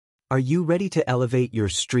Are you ready to elevate your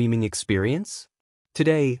streaming experience?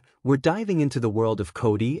 Today, we're diving into the world of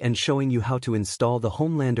Kodi and showing you how to install the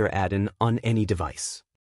Homelander add-on on any device.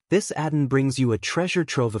 This add-on brings you a treasure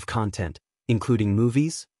trove of content, including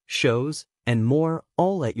movies, shows, and more,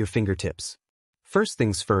 all at your fingertips. First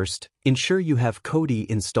things first, ensure you have Kodi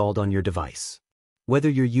installed on your device. Whether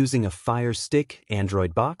you're using a Fire Stick,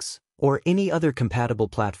 Android box, or any other compatible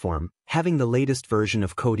platform, having the latest version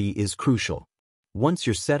of Kodi is crucial. Once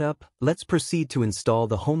you're set up, let's proceed to install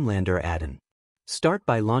the Homelander add-on. Start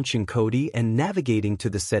by launching Kodi and navigating to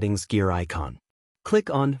the Settings gear icon. Click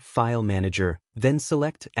on File Manager, then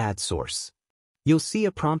select Add Source. You'll see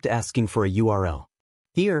a prompt asking for a URL.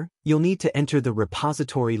 Here, you'll need to enter the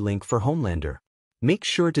repository link for Homelander. Make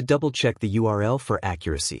sure to double-check the URL for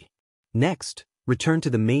accuracy. Next, return to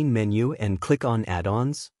the main menu and click on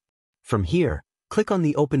Add-ons. From here, click on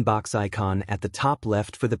the open box icon at the top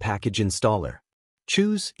left for the package installer.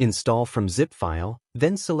 Choose Install from zip file,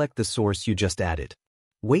 then select the source you just added.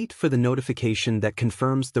 Wait for the notification that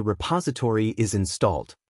confirms the repository is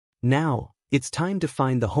installed. Now, it's time to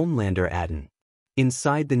find the Homelander add-on.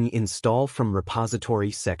 Inside the Install from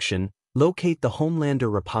Repository section, locate the Homelander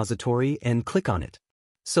repository and click on it.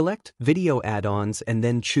 Select Video Add-ons and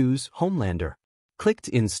then choose Homelander. Click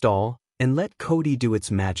Install and let Kodi do its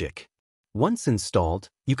magic. Once installed,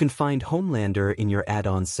 you can find Homelander in your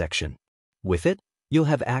add-ons section. With it, you'll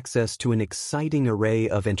have access to an exciting array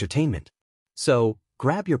of entertainment. So,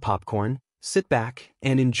 grab your popcorn, sit back,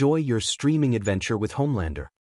 and enjoy your streaming adventure with Homelander.